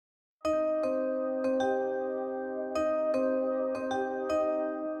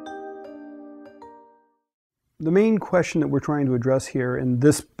the main question that we're trying to address here in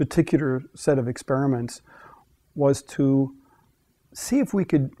this particular set of experiments was to see if we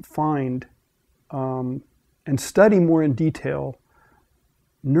could find and study more in detail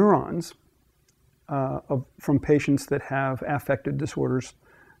neurons from patients that have affective disorders,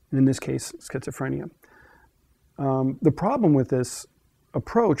 and in this case, schizophrenia. The problem with this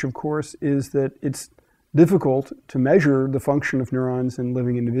approach, of course, is that it's difficult to measure the function of neurons in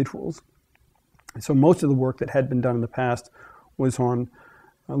living individuals. So most of the work that had been done in the past was on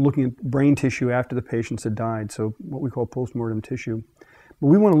looking at brain tissue after the patients had died, so what we call postmortem tissue. But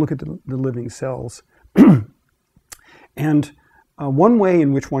we want to look at the living cells. And one way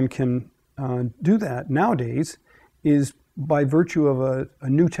in which one can do that nowadays is by virtue of a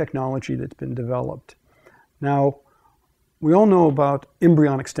new technology that's been developed. Now, we all know about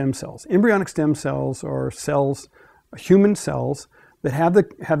embryonic stem cells. Embryonic stem cells are cells, human cells, that have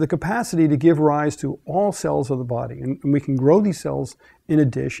the capacity to give rise to all cells of the body. And we can grow these cells in a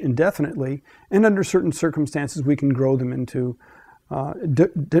dish indefinitely, and under certain circumstances we can grow them into,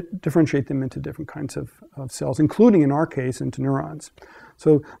 differentiate them into different kinds of cells, including in our case into neurons.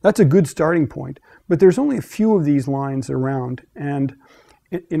 So that's a good starting point. But there's only a few of these lines around, and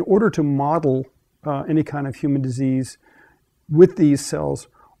in order to model any kind of human disease with these cells,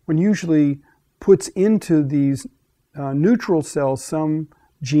 one usually puts into these neutral cells some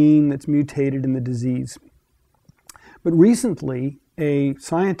gene that's mutated in the disease. But recently, a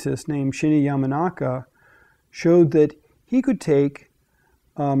scientist named Shinya Yamanaka showed that he could take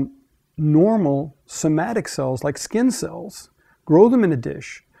normal somatic cells like skin cells, grow them in a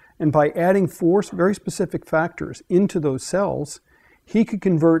dish, and by adding 4 very specific factors into those cells, he could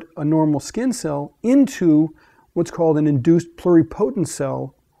convert a normal skin cell into what's called an induced pluripotent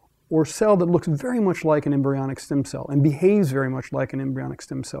cell, or cell that looks very much like an embryonic stem cell and behaves very much like an embryonic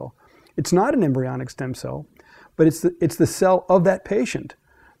stem cell. It's not an embryonic stem cell, but it's the cell of that patient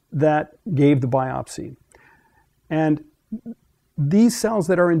that gave the biopsy. And these cells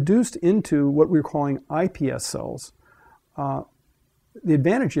that are induced into what we're calling iPS cells, the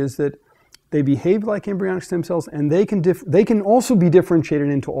advantage is that they behave like embryonic stem cells, and they can also be differentiated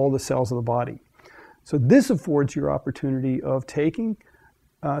into all the cells of the body. So this affords your opportunity of taking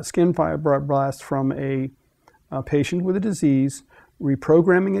skin fibroblasts from a patient with a disease,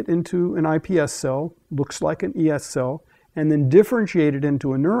 reprogramming it into an iPS cell, looks like an ES cell, and then differentiate it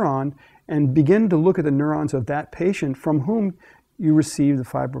into a neuron and begin to look at the neurons of that patient from whom you receive the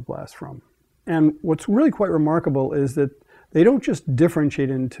fibroblast from. And what's really quite remarkable is that they don't just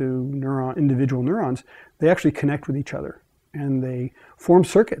differentiate into individual neurons, they actually connect with each other. And they form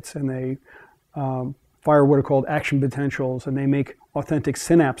circuits, and they fire what are called action potentials, and they make authentic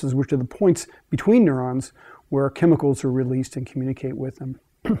synapses, which are the points between neurons where chemicals are released and communicate with them.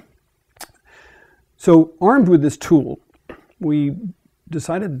 So armed with this tool, we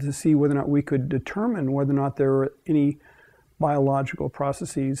decided to see whether or not we could determine whether or not there were any biological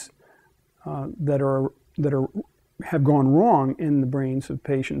processes that have gone wrong in the brains of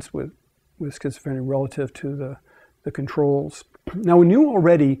patients with schizophrenia relative to the controls. Now, we knew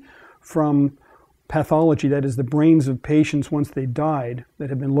already from pathology, that is the brains of patients once they died that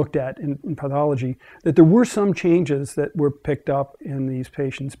had been looked at in pathology, that there were some changes that were picked up in these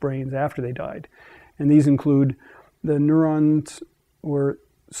patients' brains after they died. And these include the neurons were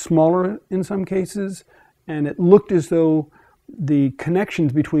smaller in some cases, and it looked as though the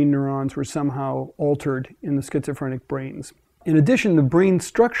connections between neurons were somehow altered in the schizophrenic brains. In addition, the brain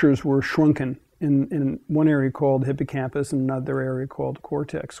structures were shrunken in one area called hippocampus and another area called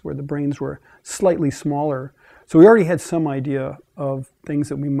cortex, where the brains were slightly smaller. So we already had some idea of things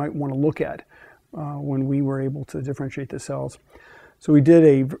that we might want to look at when we were able to differentiate the cells. So we did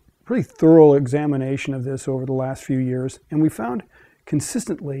a pretty thorough examination of this over the last few years, and we found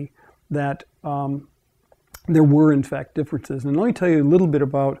consistently that there were, in fact, differences. And let me tell you a little bit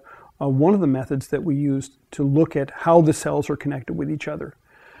about one of the methods that we used to look at how the cells are connected with each other.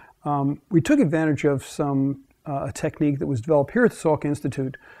 We took advantage of a technique that was developed here at the Salk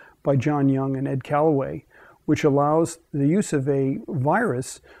Institute by John Young and Ed Calloway, which allows the use of a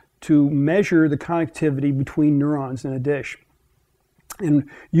virus to measure the connectivity between neurons in a dish. And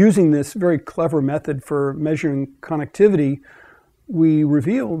using this very clever method for measuring connectivity, we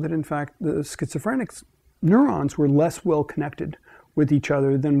revealed that, in fact, the schizophrenic neurons were less well connected with each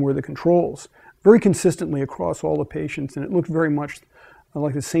other than were the controls, very consistently across all the patients, and it looked very much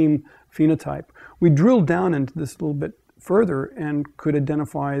like the same phenotype. We drilled down into this a little bit further and could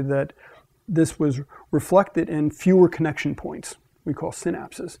identify that this was reflected in fewer connection points, we call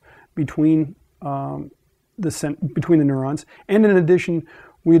synapses, between the neurons. And in addition,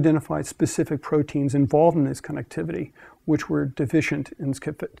 we identified specific proteins involved in this connectivity, which were deficient in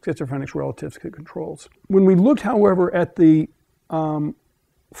schizophrenics relative to controls. When we looked, however, at the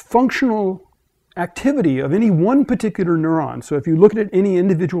functional activity of any one particular neuron, so if you looked at any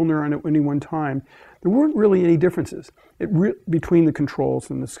individual neuron at any one time, there weren't really any differences between the controls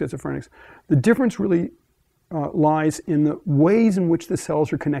and the schizophrenics. The difference really lies in the ways in which the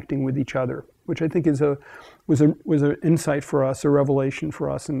cells are connecting with each other, which I think was an insight for us, a revelation for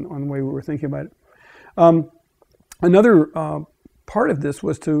us on the way we were thinking about it. Another part of this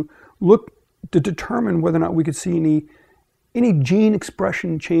was to look to determine whether or not we could see any gene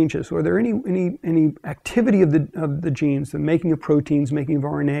expression changes. Were there any activity of the genes, the making of proteins, making of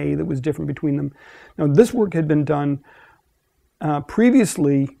RNA that was different between them? Now, this work had been done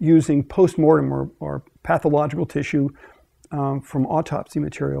previously using post-mortem or pathological tissue from autopsy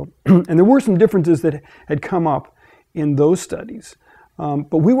material. And there were some differences that had come up in those studies.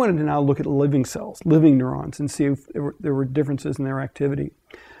 But we wanted to now look at living cells, living neurons, and see if there were differences in their activity.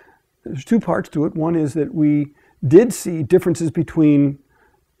 There's two parts to it. One is that we did see differences between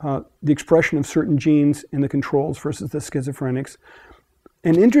the expression of certain genes in the controls versus the schizophrenics.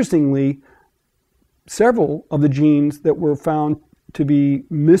 And interestingly, several of the genes that were found to be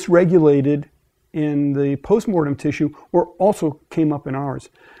misregulated in the postmortem tissue also came up in ours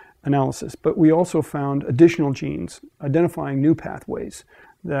analysis. But we also found additional genes identifying new pathways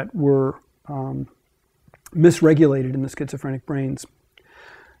that were misregulated in the schizophrenic brains.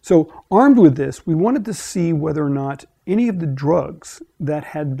 So armed with this, we wanted to see whether or not any of the drugs that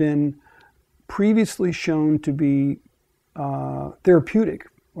had been previously shown to be therapeutic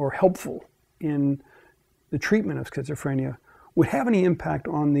or helpful in the treatment of schizophrenia would have any impact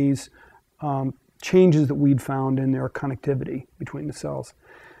on these changes that we'd found in their connectivity between the cells.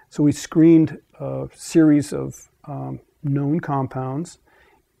 So we screened a series of known compounds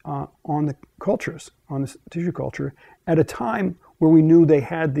on the cultures, on the tissue culture, at a time where we knew they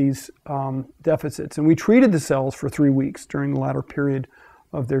had these deficits. And we treated the cells for 3 weeks during the latter period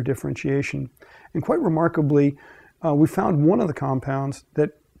of their differentiation. And quite remarkably, we found one of the compounds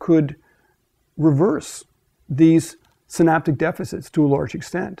that could reverse these synaptic deficits to a large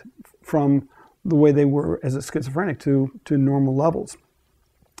extent from the way they were as a schizophrenic to normal levels.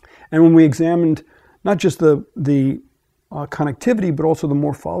 And when we examined not just the connectivity, but also the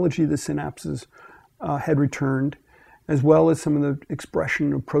morphology of the synapses had returned, as well as some of the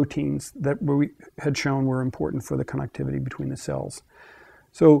expression of proteins that we had shown were important for the connectivity between the cells.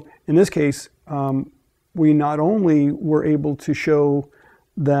 So in this case, we not only were able to show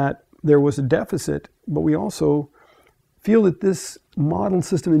that there was a deficit, but we also feel that this model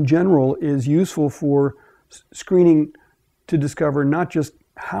system in general is useful for screening to discover not just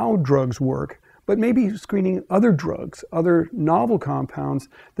how drugs work, but maybe screening other drugs, other novel compounds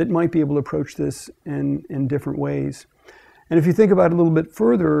that might be able to approach this in different ways. And if you think about it a little bit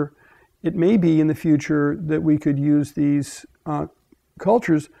further, it may be in the future that we could use these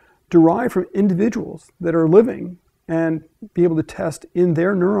cultures derived from individuals that are living and be able to test in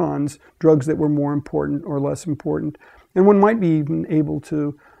their neurons drugs that were more important or less important. And one might be even able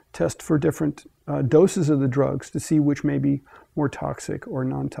to test for different doses of the drugs to see which may be more toxic or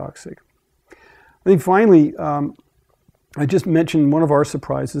non-toxic. I think finally, I just mentioned one of our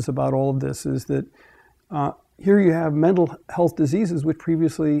surprises about all of this is that here you have mental health diseases, which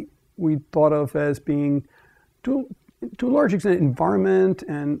previously we thought of as being, to a large extent, environment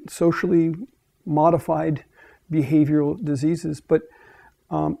and socially modified behavioral diseases. But,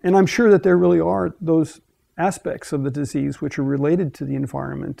 and I'm sure that there really are those aspects of the disease which are related to the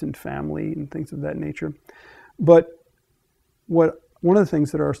environment and family and things of that nature. But one of the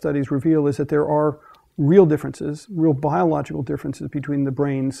things that our studies reveal is that there are real differences, real biological differences between the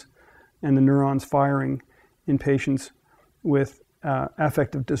brains and the neurons firing in patients with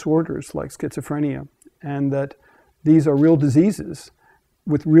affective disorders like schizophrenia, and that these are real diseases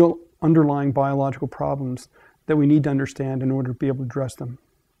with real underlying biological problems that we need to understand in order to be able to address them.